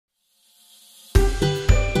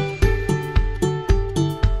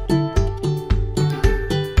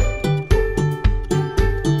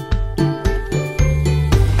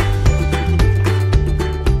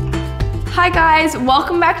guys,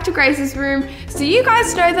 welcome back to Grace's Room. So you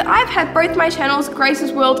guys know that I've had both my channels,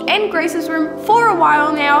 Grace's World and Grace's Room, for a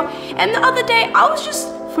while now. And the other day I was just,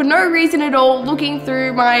 for no reason at all, looking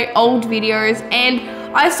through my old videos and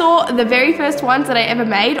I saw the very first ones that I ever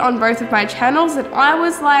made on both of my channels and I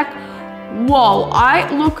was like, whoa,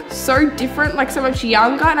 I look so different, like so much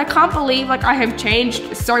younger, and I can't believe like I have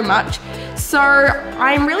changed so much. So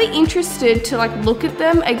I'm really interested to like look at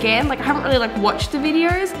them again. Like I haven't really like watched the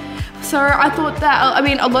videos. So I thought that, I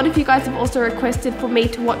mean, a lot of you guys have also requested for me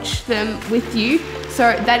to watch them with you.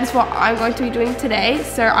 So that is what I'm going to be doing today.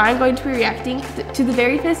 So I'm going to be reacting to the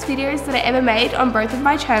very first videos that I ever made on both of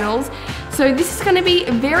my channels. So this is going to be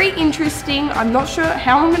very interesting. I'm not sure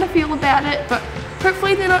how I'm going to feel about it, but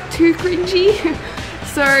hopefully they're not too cringy.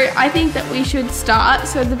 So I think that we should start.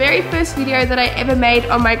 So the very first video that I ever made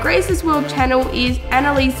on my Grace's World channel is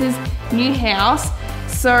Annalise's new house.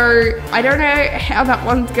 So I don't know how that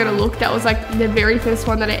one's gonna look. That was like the very first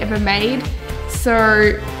one that I ever made.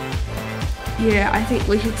 So yeah, I think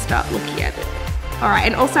we should start looking at it. All right,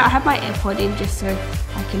 and also I have my AirPod in just so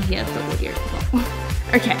I can hear the audio as well.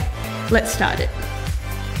 Okay, let's start it.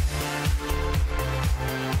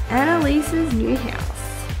 Annalise's new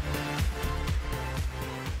house.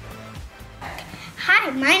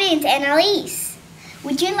 Hi, my name's Annalise.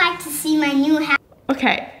 Would you like to see my new house?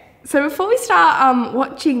 Okay, so before we start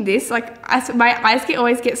watching this, like my eyes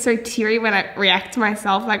always get so teary when I react to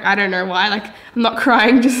myself. Like I don't know why. Like I'm not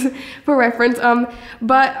crying, just for reference.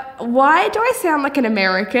 But why do I sound like an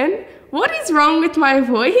American? What is wrong with my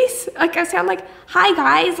voice? Like I sound like, hi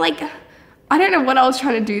guys. Like I don't know what I was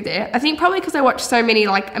trying to do there. I think probably because I watched so many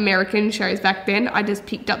like American shows back then, I just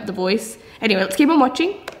picked up the voice. Anyway, let's keep on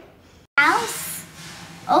watching. House?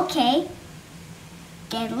 Okay.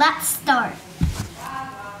 Then let's start.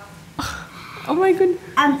 Oh my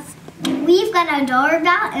goodness. We've got a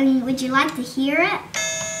doorbell, and would you like to hear it?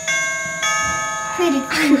 Pretty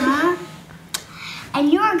cool, huh?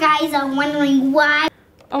 And you guys are wondering why.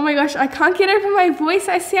 Oh my gosh, I can't get over my voice.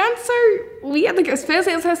 I sound so weird. Like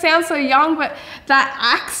especially as I sound so young, but that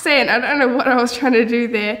accent, I don't know what I was trying to do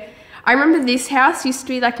there. I remember this house used to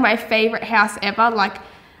be like my favorite house ever. Like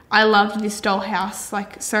I loved this dollhouse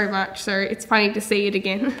like so much. So it's funny to see it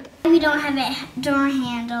again. We don't have a door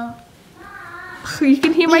handle. You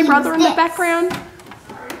can hear my brother in the background.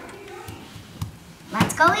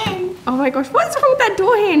 Let's go in. Oh my gosh, what's wrong with that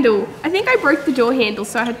door handle? I think I broke the door handle,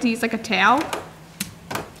 so I had to use like a towel.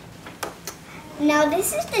 Now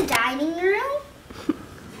this is the dining room.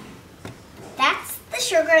 That's the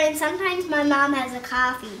sugar, and sometimes my mom has a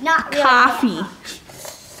coffee. Not really coffee.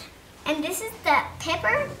 And this is the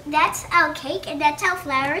pepper. That's our cake, and that's our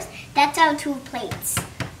flowers. That's our 2 plates.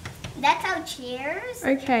 That's our chairs.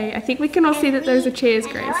 Okay, I think we can all see that those are chairs,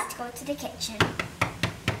 Grace. Now let's go to the kitchen.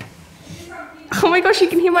 Oh my gosh, you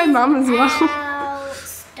can hear my mum as well. Our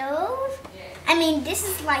stove. I mean, this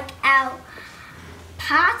is like our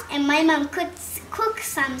pot, and my mom cooks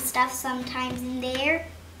some stuff sometimes in there.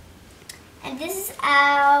 And this is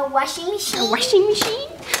our washing machine. A washing machine?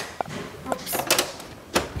 Oops.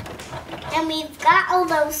 And we've got all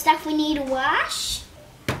those stuff we need to wash.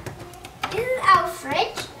 This is our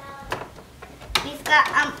fridge. We've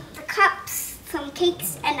got the cups, some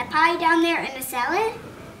cakes, and a pie down there, and a salad,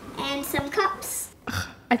 and some cups.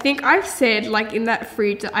 I think I've said like in that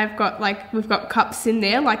fridge that I've got like, we've got cups in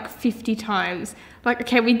there like 50 times. Like,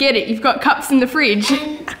 okay, we get it. You've got cups in the fridge.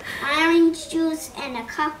 And orange juice and a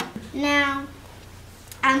cup. Now,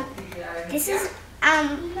 this is,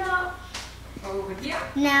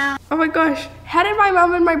 now. Oh my gosh, how did my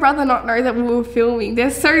mum and my brother not know that we were filming? They're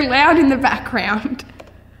so loud in the background.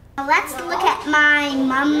 Let's look at my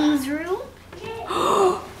mom's room.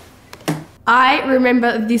 I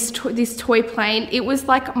remember this toy plane. It was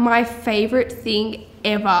like my favorite thing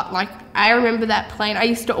ever. Like I remember that plane. I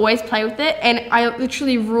used to always play with it, and I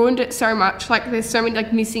literally ruined it so much. Like there's so many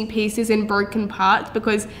like missing pieces and broken parts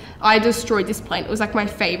because I destroyed this plane. It was like my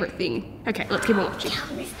favorite thing. Okay, let's keep on watching.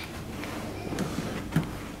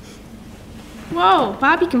 Whoa,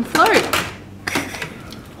 Barbie can float.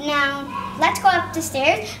 Now, let's go up the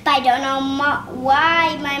stairs, but I don't know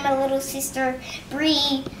why my little sister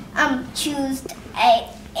Bree chose my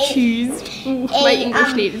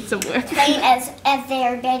English needed some work. Plane as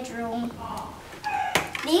their bedroom.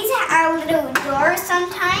 These are our little doors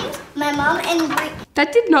sometimes. My mom and Bree.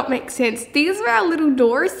 That did not make sense. These are our little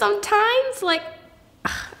doors sometimes. Like,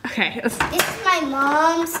 okay. This is my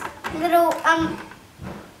mom's little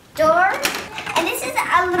door, and this is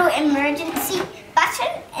a little emergency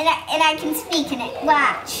button, and I can speak in it.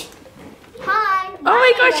 Watch. Hi. Oh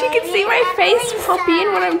my gosh, you can see my face pop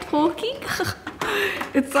in when I'm talking.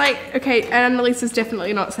 It's like, okay, and Annalisa's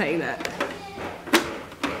definitely not saying that.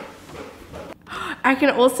 I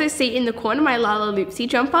can also see in the corner my Lala Loopsy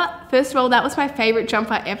jumper. First of all, that was my favourite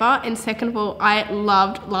jumper ever. And second of all, I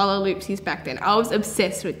loved Lala Loopsies back then. I was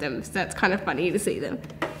obsessed with them, so that's kind of funny to see them.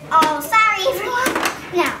 Oh, sorry everyone.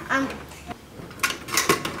 Now,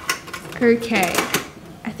 Okay,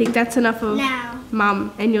 I think that's enough of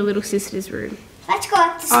Mum and your little sister's room. Let's go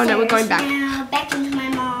up the stairs. Oh no, we're going back. Now, back into my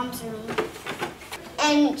mom's room.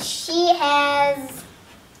 And she has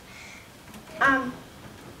a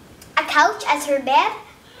couch as her bed,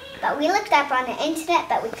 but we looked up on the internet,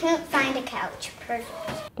 but we couldn't find a couch. Perfect.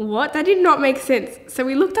 What? That did not make sense. So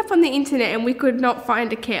we looked up on the internet and we could not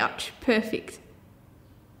find a couch. Perfect.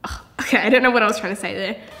 Oh, okay, I don't know what I was trying to say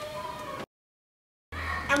there.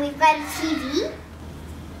 And we've got a TV.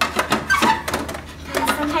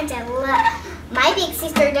 Sometimes I love. My big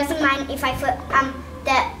sister doesn't mind if I put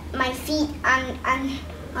my feet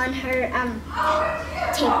on her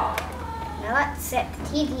table. Now let's set the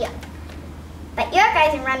TV up. But you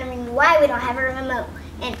guys are wondering why we don't have a remote,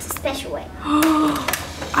 and it's a special way.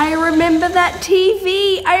 I remember that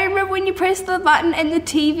TV. I remember when you pressed the button and the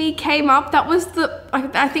TV came up. That was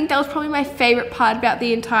I think that was probably my favorite part about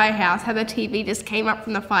the entire house, how the TV just came up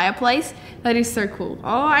from the fireplace. That is so cool.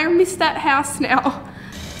 Oh, I miss that house now.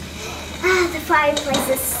 The fireplace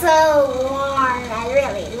is so warm. I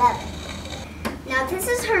really love it. Now this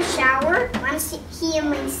is her shower. Want to hear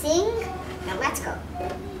me sing? Now let's go.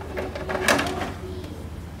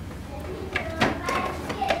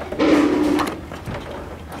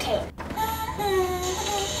 Okay.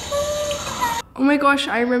 Oh my gosh,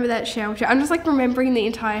 I remember that shower. I'm just like remembering the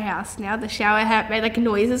entire house now. The shower made like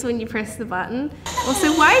noises when you press the button.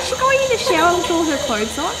 Also, why is she going in the shower with all her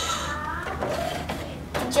clothes on?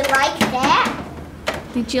 Did you like that?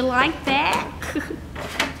 Did you like that?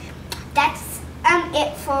 That's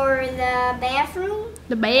it for the bathroom.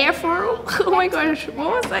 The bathroom? Oh my gosh,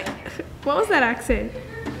 what was that? What was that accent?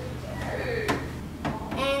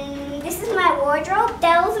 And this is my wardrobe.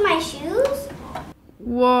 Those are my shoes.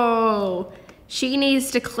 Whoa. She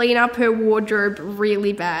needs to clean up her wardrobe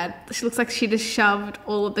really bad. She looks like she just shoved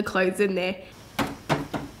all of the clothes in there.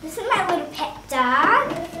 This is my little pet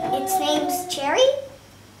dog. Its name's Cherry.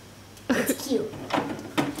 It's cute.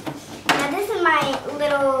 Now this is my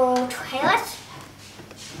little toilet.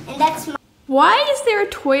 And that's my... Why is there a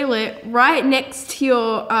toilet right next to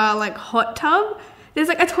your like hot tub? There's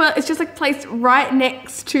like a toilet, it's just like placed right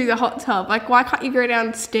next to the hot tub. Like why can't you go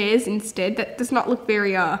downstairs instead? That does not look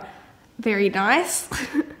very nice.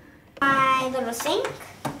 My little sink.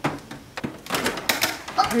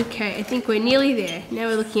 Okay, I think we're nearly there. Now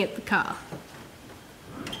we're looking at the car.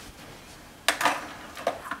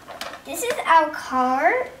 This is our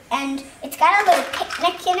car, and it's got a little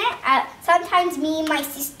picnic in it. Sometimes me and my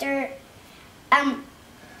sister, and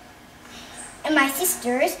my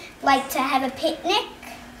sisters like to have a picnic,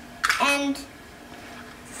 and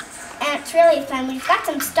it's really fun. We've got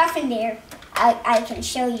some stuff in there I can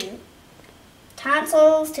show you.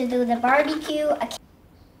 Tonsils to do the barbecue.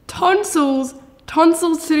 Tonsils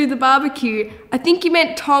to do the barbecue. I think you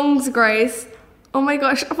meant tongs, Grace. Oh my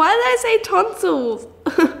gosh, why did I say tonsils?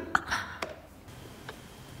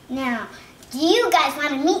 Now, do you guys want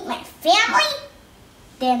to meet my family?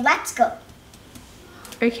 Then let's go.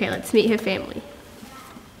 Okay, let's meet her family.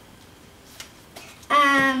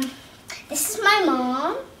 This is my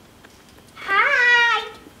mom. Hi.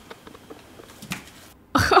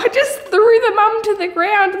 I just threw the mum to the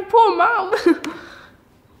ground, the poor mum.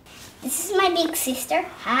 This is my big sister.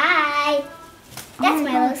 Hi. That's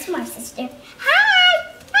my little small sister. Hi.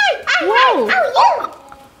 Hi. Whoa. How are you?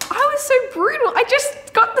 I was so brutal. I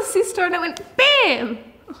just got the sister and I went bam.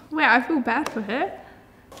 Wow, I feel bad for her.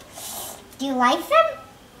 Do you like them?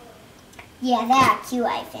 Yeah, they're cute,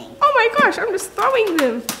 I think. Oh my gosh, I'm just throwing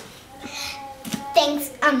them.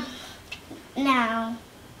 Thanks. Now,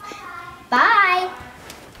 bye.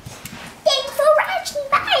 Thanks for watching.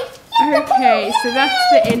 Bye. Okay, so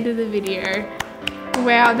that's the end of the video.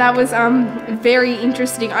 Wow, that was very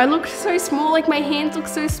interesting. I looked so small, like my hands look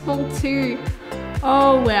so small too.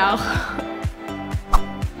 Oh wow.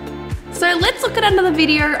 So let's look at another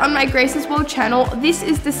video on my Grace's World channel. This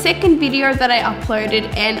is the second video that I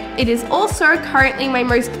uploaded and it is also currently my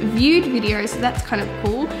most viewed video, so that's kind of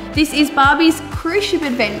cool. This is Barbie's cruise ship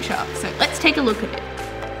adventure. So let's take a look at it.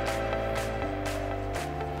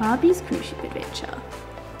 Barbie's cruise ship adventure.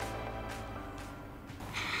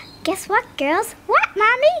 Guess what, girls? What,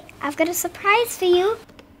 Mommy? I've got a surprise for you.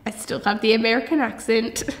 I still have the American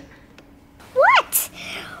accent. What?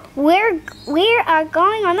 We are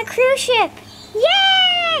going on the cruise ship.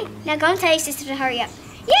 Yay! Yay! Now go and tell your sister to hurry up.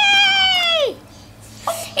 Yay!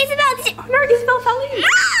 Isabella, Oh no, Isabel fell in.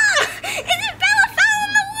 Isabella fell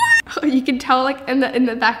in the water. You can tell like in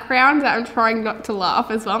the background that I'm trying not to laugh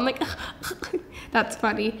as well. I'm like, that's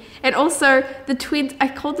funny. And also the twins, I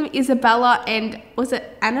called them Isabella and was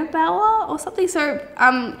it Annabella or something? So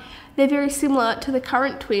they're very similar to the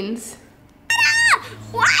current twins.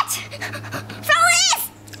 What? Phyllis!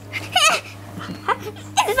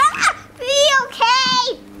 Isabella, be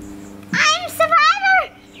okay. I'm a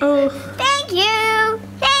survivor. Oh. Thank you.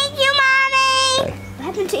 Thank you, Mommy. What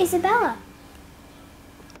happened to Isabella?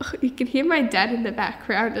 You can hear my dad in the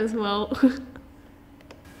background as well.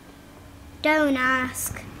 Don't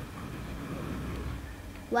ask.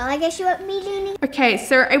 Well, I guess you won't be leaning. Okay,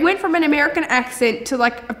 so I went from an American accent to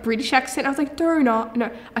like a British accent. I was like, don't ask.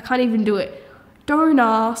 No, I can't even do it. Don't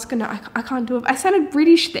ask. No, I can't do it. I sounded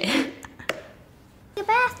British there. Your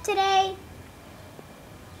bath today.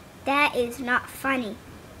 That is not funny.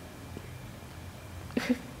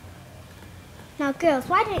 Now, girls,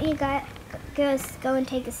 why don't you girls go and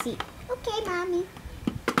take a seat? Okay, Mommy.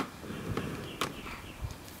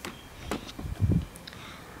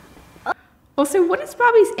 Also, what is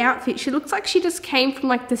Barbie's outfit? She looks like she just came from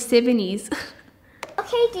like the 70s.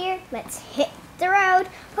 Okay, dear, let's hit the road.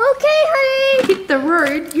 Okay, honey. Hit the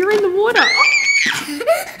road? You're in the water.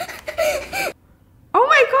 Oh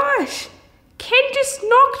my gosh. Ken just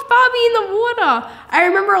knocked Barbie in the water. I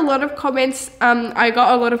remember a lot of comments, I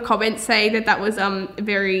got a lot of comments saying that was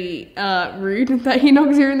very rude that he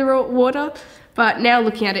knocked her in the water. But now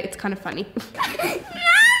looking at it, it's kind of funny. Mommy!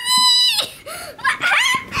 What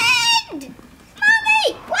happened?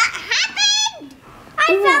 Mommy, what happened?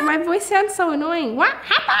 Ooh, my voice sounds so annoying. What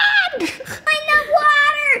happened? In the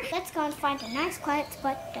water. Let's go and find a nice quiet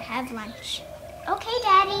spot to have lunch. Okay,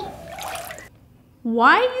 Daddy.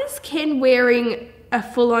 Why is Ken wearing a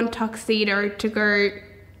full-on tuxedo to go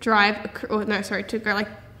drive to go like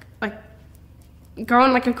go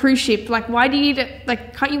on like a cruise ship? Like, why do you need it?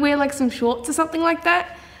 Like, can't you wear like some shorts or something like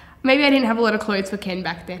that? Maybe I didn't have a lot of clothes for Ken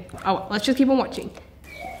back then. Oh well, let's just keep on watching.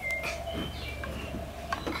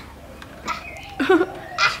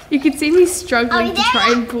 You can see me struggling to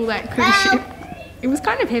try and pull that cruise ship. It was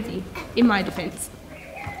kind of heavy, in my defense.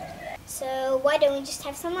 So why don't we just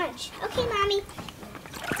have some lunch? Okay, Mommy.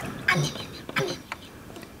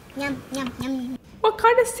 Yum, yum, yum. What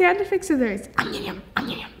kind of sound effects are those? Yum, yum, yum,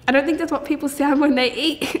 yum. I don't think that's what people sound when they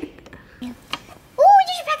eat. Ooh, did you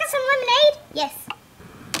pack us some lemonade? Yes.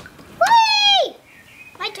 Whee!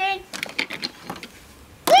 My turn.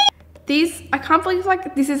 These, I can't believe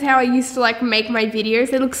like this is how I used to like make my videos.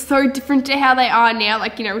 They look so different to how they are now,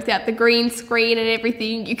 like, you know, without the green screen and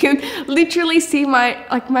everything. You can literally see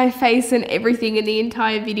my face and everything in the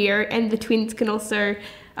entire video, and the twins can also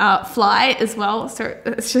fly as well. So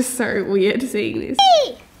it's just so weird seeing this.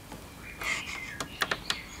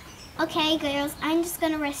 Okay, girls, I'm just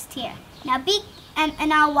gonna rest here. Now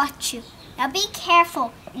and I'll watch you. Now be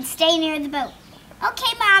careful and stay near the boat.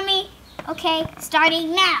 Okay, Mommy. Okay,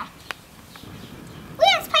 starting now.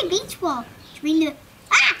 Let's play beach ball. Did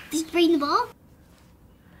you bring the ball?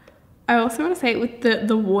 I also want to say with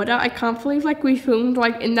the water, I can't believe like we filmed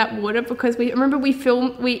like in that water, because we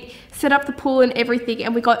set up the pool and everything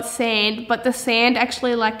and we got sand, but the sand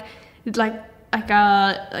actually kind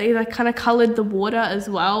of colored the water as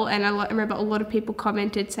well. And I remember a lot of people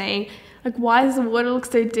commented saying like, why does the water look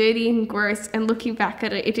so dirty and gross? And looking back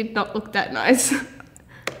at it, it did not look that nice. Look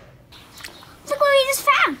what we just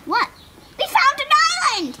found. What? We found an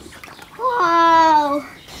island. Whoa.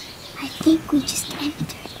 I think we just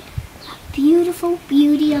entered a beautiful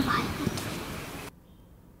beauty of island.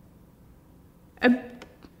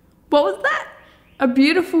 What was that? A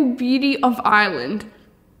beautiful beauty of island.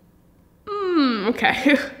 Okay.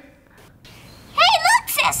 Hey, look,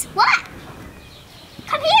 sis. What?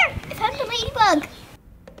 Come here. I found a ladybug.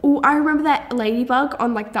 Oh, I remember that ladybug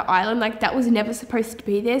on like the island, like that was never supposed to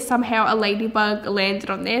be there. Somehow a ladybug landed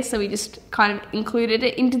on there, so we just kind of included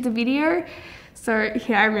it into the video. So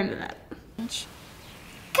yeah, I remember that.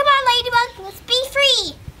 Come on, ladybug, let's be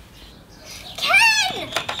free. Ken!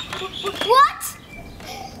 What?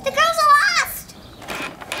 The girls are lost.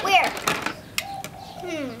 Where?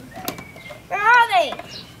 Where are they?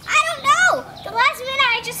 I don't know. The last minute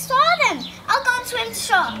I just saw them. I'll go and swim to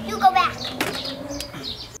shore. You go back.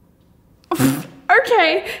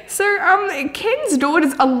 Okay, so Ken's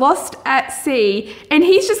daughters are lost at sea and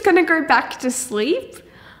he's just gonna go back to sleep?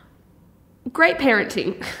 Great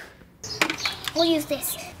parenting. We'll use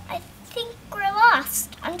this. I think we're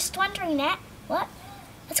lost. I'm just wondering that. What?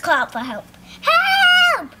 Let's call out for help.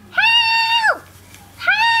 Help! Help!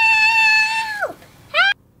 Help!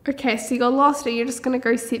 Help! Okay, so you're lost and you're just gonna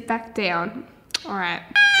go sit back down. Alright.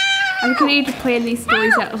 I think I need to plan these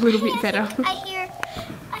stories out a little bit better.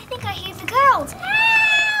 I think I hear the girls.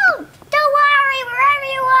 Help! Don't worry, wherever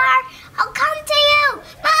you are, I'll come to you.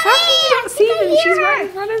 Mommy! How can you not see them? She's right in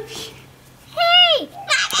front of you. Hey!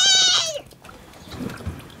 Mommy!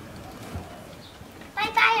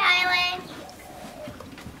 Bye-bye, Island.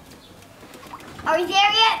 Are we there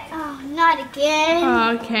yet? Oh, not again.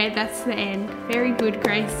 Oh, okay, that's the end. Very good,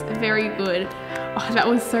 Grace. Very good. Oh, that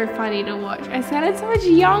was so funny to watch. I sounded so much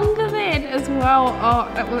younger then as well.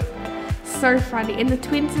 Oh, that was so funny. And the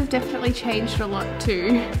twins have definitely changed a lot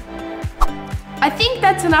too. I think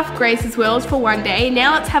that's enough Grace's World for one day.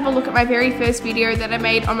 Now let's have a look at my very first video that I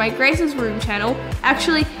made on my Grace's Room channel.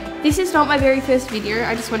 Actually, this is not my very first video.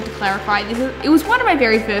 I just wanted to clarify. It was one of my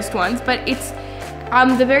very first ones, but it's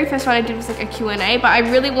the very first one I did was like a Q&A, but I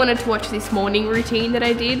really wanted to watch this morning routine that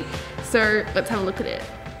I did. So let's have a look at it.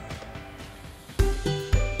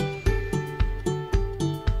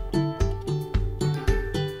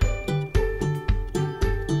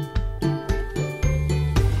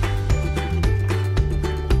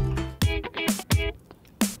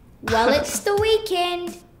 Well, it's the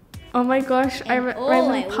weekend. Oh my gosh, I have my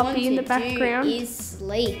little puppy in the background. Is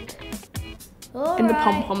sleep. And the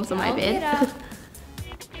pom-poms on my bed.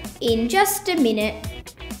 In just a minute.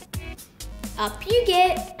 Up you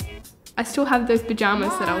get. I still have those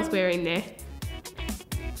pajamas that I was wearing there.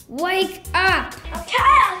 Wake up. Okay,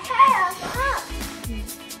 up.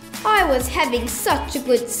 I was having such a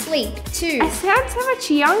good sleep too. I sound so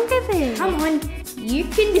much younger then. Come on, you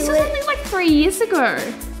can do it. This was only like 3 years ago.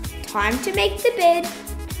 Time to make the bed.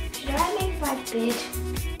 Should I make my bed?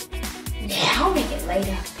 Nah, I'll make it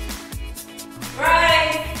later.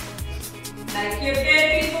 Right. Make your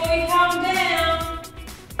bed before you come down.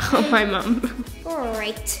 Oh, my mum.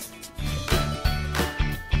 Alright.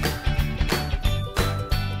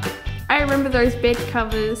 I remember those bed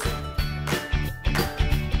covers.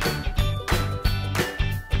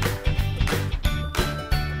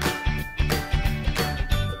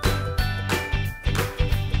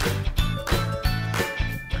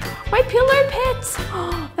 My pillow pets!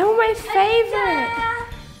 Oh, they were my favorite.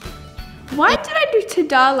 Why did I do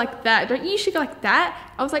ta-da like that? Don't you usually go like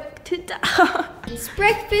that? I was like, ta-da. It's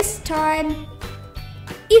breakfast time.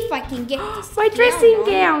 If I can get this My dressing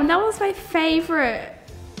gown, that was my favorite.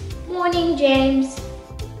 Morning, James.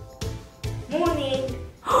 Morning.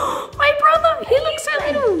 My brother, he looks so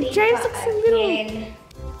little. James looks so little.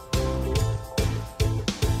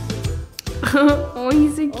 Oh,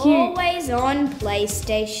 he's so cute. Always on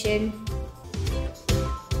PlayStation.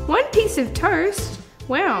 One piece of toast?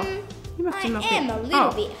 Wow. You must have I nothing. am a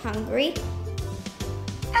little bit hungry.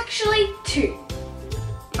 Actually, 2.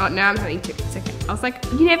 Oh, now I'm having 2. It's okay. I was like,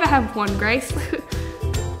 you never have one, Grace.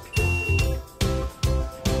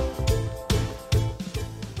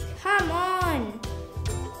 Come on.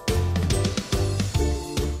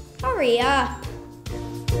 Hurry up.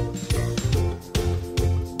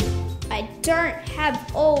 I don't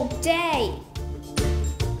have all day.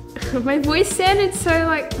 My voice sounded so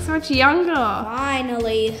much younger.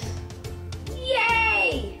 Finally.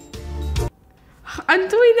 Yay! I'm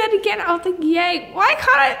doing that again. I was like, yay. Why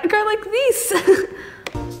can't I go like this?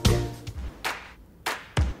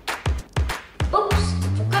 Oops,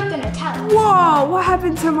 forgot the Nutella. Whoa, what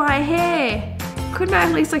happened to my hair? Couldn't I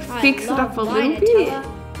at least fix it up a little bit?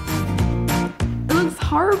 It looks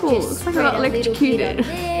horrible. It looks like I got electrocuted.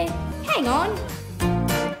 Hang on.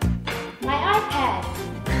 My iPad.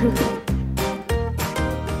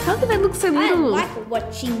 How did I look so little? I like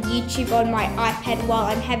watching YouTube on my iPad while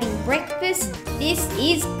I'm having breakfast. This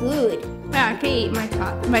is good. Wow, I can eat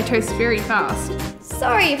my toast very fast.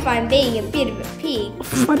 Sorry if I'm being a bit of a pig.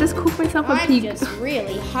 I just cooked myself a pig. I'm just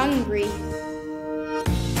really hungry.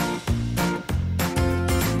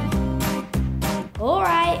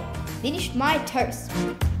 Alright, finished my toast.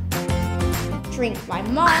 Drink my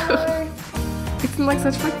Milo. It's like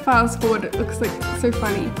such fast forward. It looks like so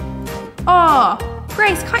funny. Oh,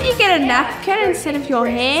 Grace, can't you get a napkin instead of your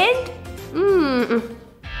hand?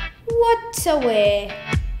 What to wear?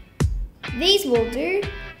 These will do.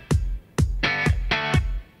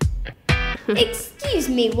 Excuse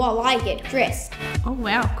me while I get dressed. Oh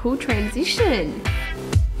wow, cool transition.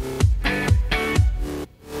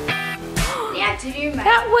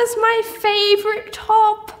 That was my favorite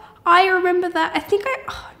top. I remember that. I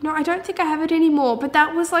don't think I have it anymore, but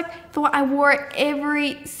that was I wore it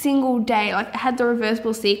every single day. I had the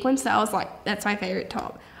reversible sequence, so I was like, that's my favorite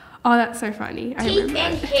top. Oh, that's so funny. I remember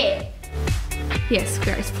and that. hair. Yes,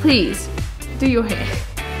 Grace, please do your hair.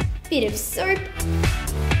 Bit of soap.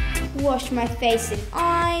 Wash my face and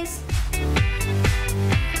eyes.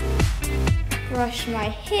 Brush my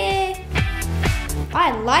hair.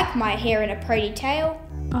 I like my hair in a ponytail.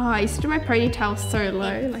 Oh, I used to do my ponytail so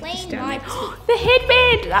low. Like Clean just down my there. teeth. The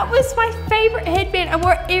headband! That was my favorite headband. I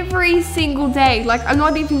wore it every single day. Like, I'm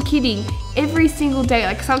not even kidding. Every single day.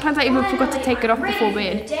 Like, sometimes I even forgot to take it off before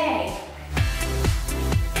bed.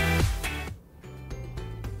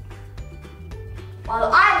 Well,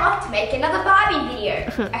 I'm off to make another Barbie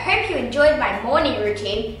video. I hope you enjoyed my morning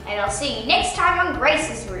routine, and I'll see you next time on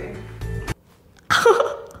Grace's Room.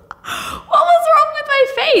 What was wrong with my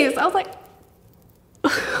face? I was like,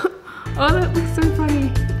 oh, that looks so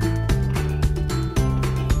funny.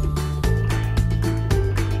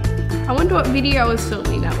 I wonder what video I was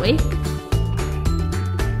filming that week.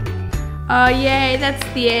 Oh yay, that's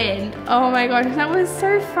the end. Oh my gosh, that was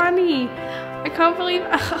so funny. I can't believe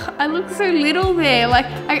I look so little there. Like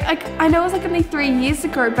I know it was like only 3 years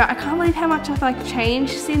ago, but I can't believe how much I've like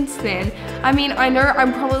changed since then. I mean, I know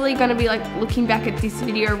I'm probably gonna be like looking back at this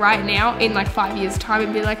video right now in like 5 years time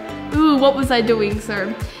and be like, ooh, what was I doing?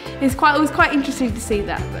 So it was quite interesting to see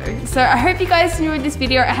that though. So I hope you guys enjoyed this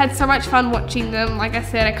video. I had so much fun watching them. Like I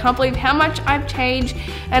said, I can't believe how much I've changed,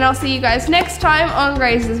 and I'll see you guys next time on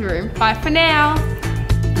Grace's Room. Bye for now.